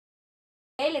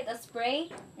Okay, let us pray.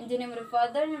 In the name of the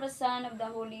Father, and of the Son, and of the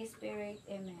Holy Spirit.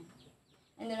 Amen.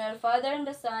 In the name of the Father, and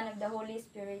the Son, and of the Holy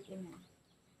Spirit. Amen.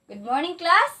 Good morning,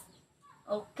 class.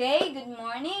 Okay, good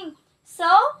morning. So,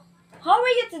 how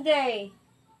are you today?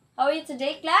 How are you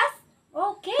today, class?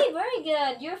 Okay, very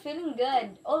good. You're feeling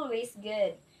good. Always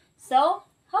good. So,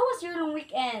 how was your long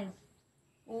weekend?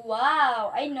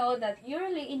 Wow, I know that you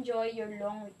really enjoy your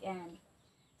long weekend.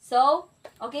 So,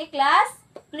 okay, class,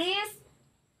 please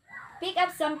pick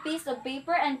up some piece of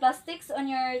paper and plastics on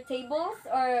your tables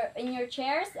or in your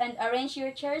chairs and arrange your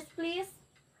chairs, please.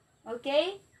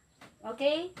 Okay?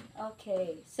 Okay?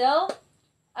 Okay. So,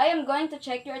 I am going to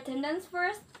check your attendance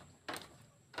first.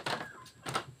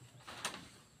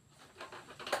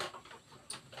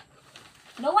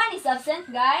 No one is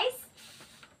absent, guys.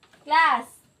 Class.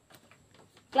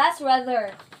 Class,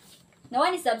 rather. No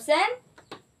one is absent?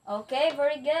 Okay,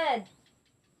 very good.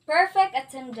 Perfect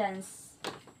attendance.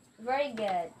 Very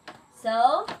good.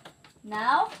 So,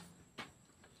 now,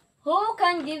 who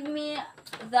can give me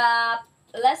the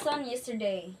lesson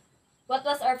yesterday? What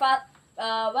was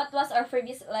our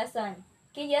previous lesson?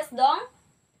 Okay, yes, Dong?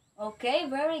 Okay,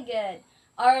 very good.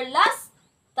 Our last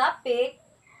topic,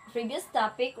 previous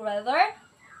topic rather,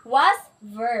 was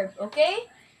verb. Okay?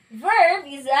 Verb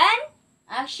is an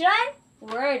action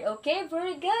word. Okay,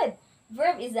 very good.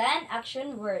 Verb is an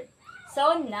action word.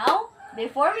 So now,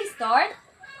 before we start,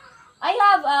 I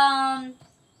have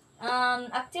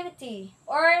activity,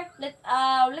 or let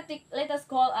us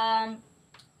call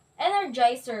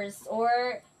energizers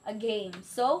or a game.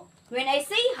 So when I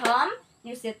say ham,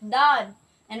 you sit down,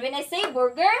 and when I say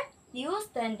burger, you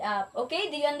stand up. Okay,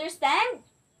 do you understand?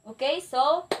 Okay,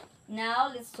 so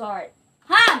now let's start.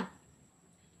 Ham,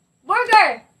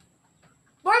 burger,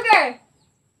 burger,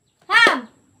 ham.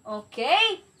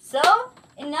 Okay, so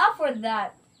enough for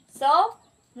that. So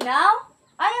now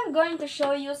I am going to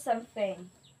show you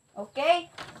something. Okay,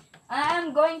 I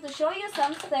am going to show you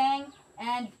something,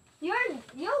 and you'll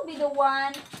be the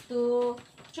one to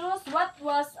choose what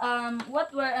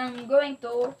we're going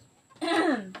to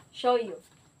show you.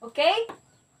 Okay,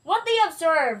 what do you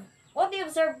observe? What do you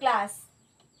observe, class?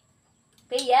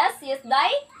 Okay, yes,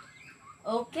 Dai.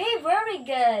 Okay, very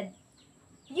good.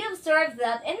 You observe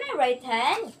that in my right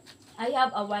hand I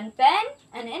have a 1 pen,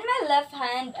 and in my left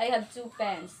hand I have 2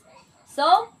 pens.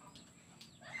 So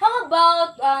how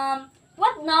about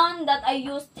what noun that I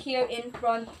used here in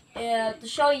front to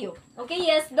show you? Okay,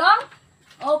 yes, Dong?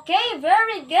 Okay,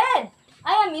 very good.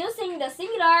 I am using the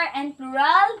singular and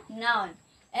plural noun.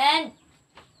 And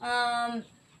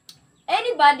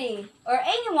anybody or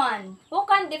anyone who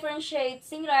can differentiate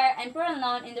singular and plural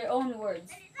noun in their own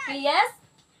words. Okay, yes?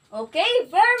 Okay,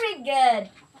 very good.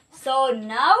 So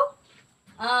now,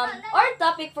 our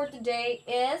topic for today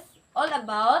is all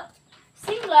about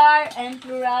singular and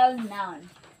plural noun.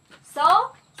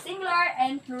 So, singular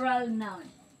and plural noun.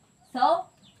 So,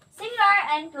 singular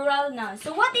and plural noun.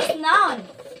 So, what is noun?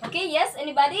 Okay, yes,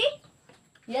 anybody?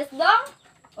 Yes, Dong?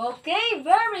 Okay,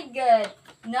 very good.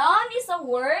 Noun is a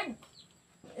word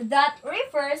that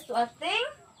refers to a thing,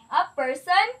 a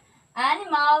person,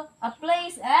 animal, a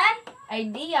place, and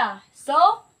idea.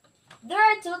 So, there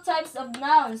are 2 types of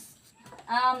nouns.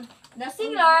 The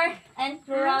singular and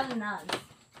plural nouns.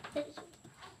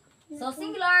 So,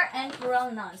 singular and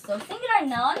plural nouns. So, singular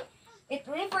noun, it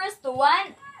refers to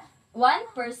one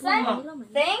person,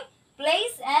 thing,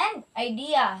 place, and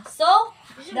idea. So,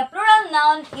 the plural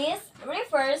noun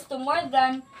refers to more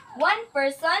than one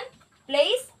person,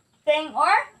 place, thing,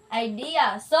 or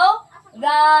idea. So,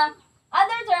 the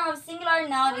other term of singular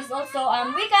noun is also,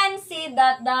 we can see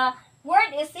that the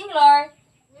word is singular,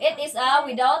 it is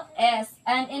without S.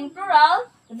 And in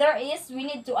plural, we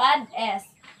need to add S.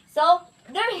 So,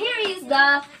 here is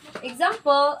the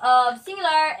example of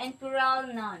singular and plural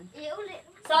noun.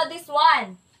 So, this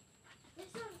one,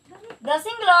 the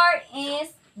singular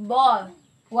is ball,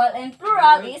 while in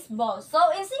plural is ball. So,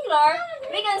 in singular,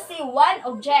 we can see one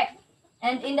object.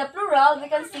 And in the plural, we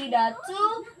can see the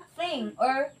 2 thing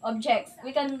or objects.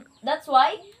 That's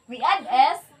why we add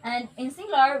S, and in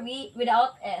singular we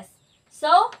without S.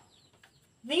 So,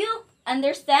 do you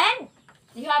understand?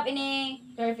 Do you have any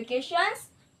clarifications?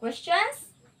 Questions?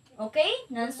 Okay,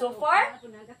 none so far?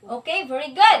 Okay, very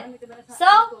good. So,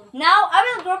 now I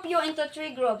will group you into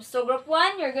 3 groups. So, group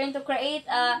 1, you're going to create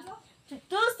 2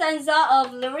 stanza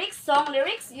of lyrics, song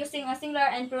lyrics, using a singular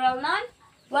and plural noun.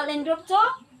 While in group 2,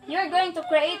 you're going to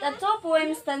create a 2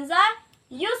 poem stanza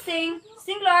using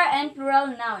singular and plural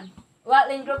noun. While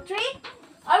in group 3,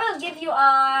 I will give you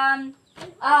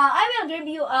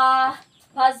a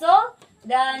puzzle.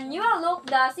 Then you will look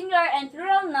the singular and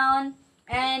plural noun,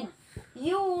 and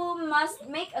you must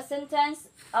make a sentence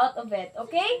out of it.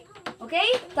 Okay? Okay?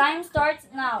 Time starts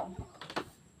now.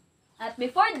 At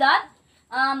before that,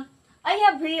 I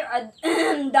have here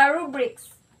the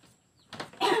rubrics.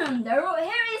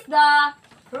 Here is the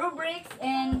rubrics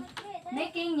in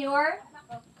making your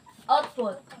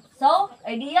output. So,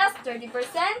 ideas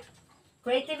 30%,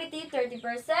 creativity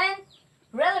 30%,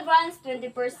 relevance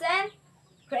 20%,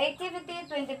 creativity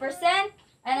 20%,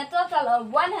 and a total of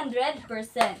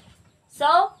 100%.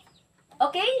 So,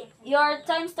 okay, your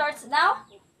time starts now.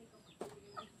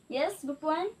 Yes, group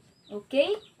 1?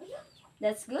 Okay,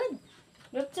 that's good.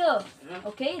 Group 2?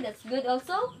 Okay, that's good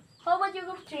also. How about you,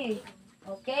 group 3?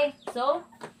 Okay, so,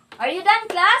 are you done,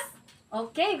 class?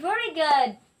 Okay, very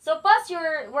good. So, pause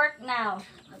your work now.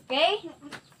 Okay?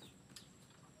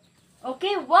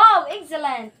 Okay, wow,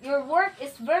 excellent. Your work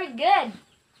is very good.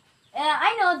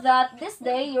 I know that this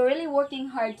day you're really working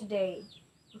hard today.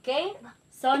 Okay?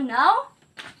 So now,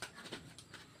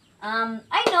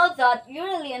 I know that you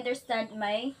really understand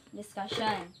my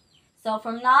discussion. So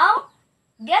from now,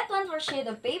 get one for sheet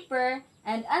of paper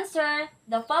and answer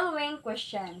the following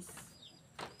questions.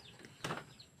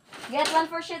 Get one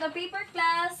for sheet of paper,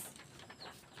 class.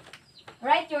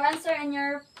 Write your answer in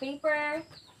your paper.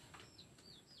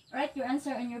 Write your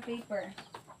answer in your paper.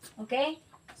 Okay?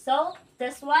 So,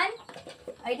 test 1.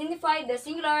 Identify the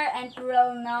singular and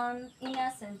plural noun in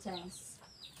a sentence.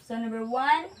 So, number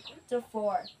 1 to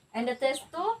 4. And the test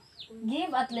 2,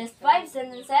 give at least 5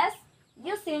 sentences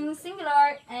using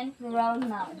singular and plural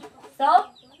noun.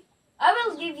 So, I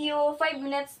will give you 5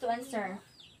 minutes to answer.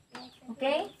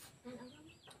 Okay?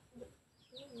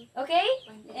 Okay?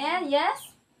 And yes?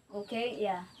 Okay,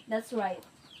 yeah, that's right.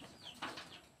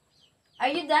 Are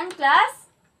you done, class?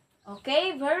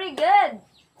 Okay, very good.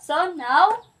 So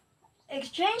now,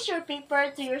 exchange your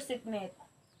paper to your seatmate.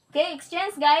 Okay,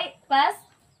 exchange, guys.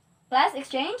 Class,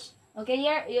 exchange. Okay,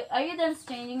 are you done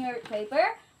exchanging your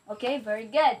paper? Okay, very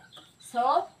good.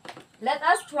 So, let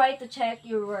us try to check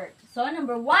your work. So,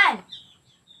 number 1.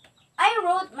 I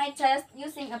wrote my test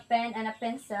using a pen and a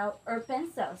pencil or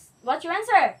pencils. What's your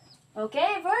answer?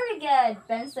 Okay, very good.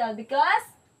 Pencil, because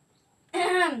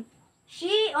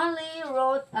she only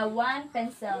wrote a one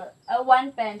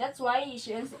pen. That's why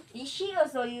she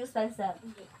also used pencil.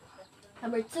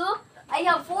 Number 2, I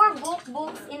have 4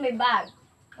 books in my bag.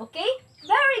 Okay,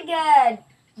 very good.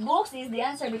 Books is the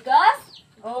answer because,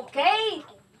 okay,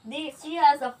 she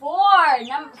has a 4.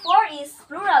 Number 4 is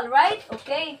plural, right?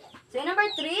 Okay. So number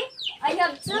 3, I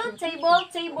have 2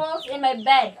 tables in my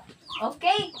bed.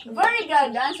 Okay, very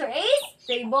good. The answer is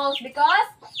tables because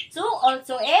 2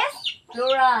 also is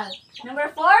plural.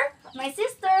 Number 4, my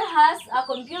sister has a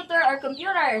computer or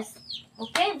computers.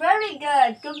 Okay, very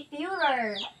good.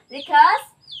 Computer. Because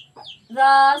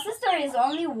the sister is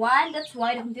only 1, that's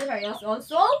why the computer is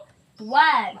also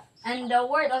 1. And the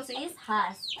word also is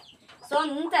has. So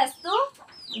in test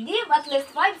 2, give at least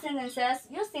 5 sentences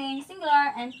using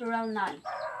singular and plural noun.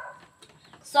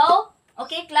 So,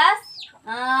 okay class,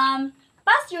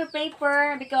 pass your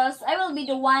paper because I will be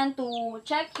the one to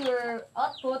check your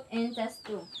output in test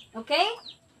 2. Okay?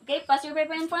 Okay, pass your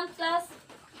paper in front, class.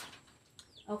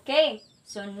 Okay,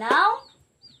 so now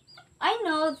I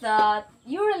know that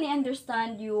you really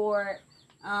understand your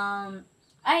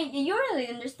you really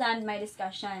understand my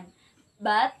discussion,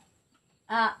 but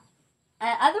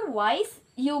otherwise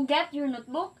you get your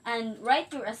notebook and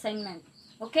write your assignment.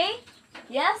 Okay?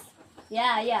 Yes?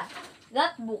 Yeah.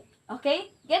 That book.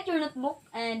 Okay? Get your notebook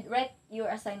and write your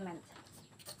assignment.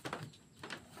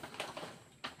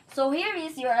 So here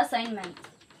is your assignment.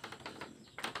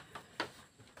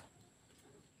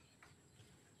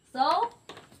 So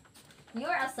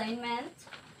your assignment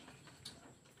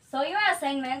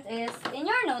is in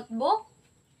your notebook,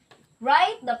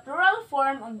 write the plural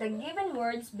form of the given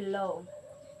words below.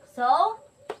 So,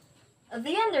 do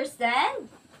you understand?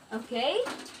 Okay?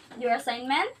 Your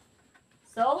assignment.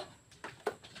 So,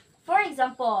 for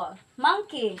example,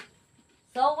 monkey.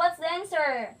 So, what's the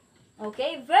answer?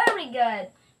 Okay, very good.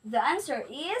 The answer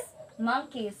is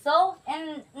monkey. So,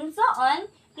 and so on,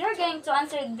 you're going to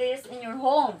answer this in your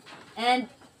home. And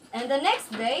the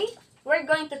next day, we're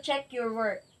going to check your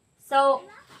work. So,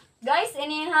 guys,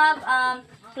 any have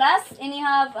class? Any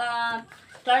have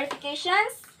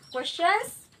clarifications,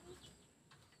 questions?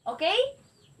 Okay?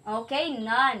 Okay,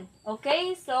 none.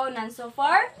 Okay, so none so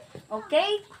far.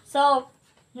 Okay, so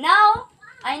now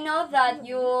I know that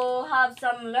you have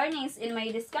some learnings in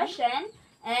my discussion,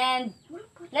 and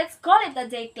let's call it a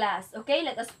day, class. Okay,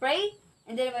 let us pray.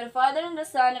 In the name of the Father and the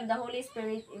Son and the Holy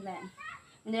Spirit, amen.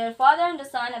 In the name of the Father and the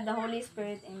Son and the Holy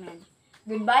Spirit, amen.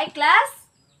 Goodbye, class.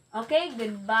 Okay,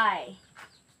 goodbye.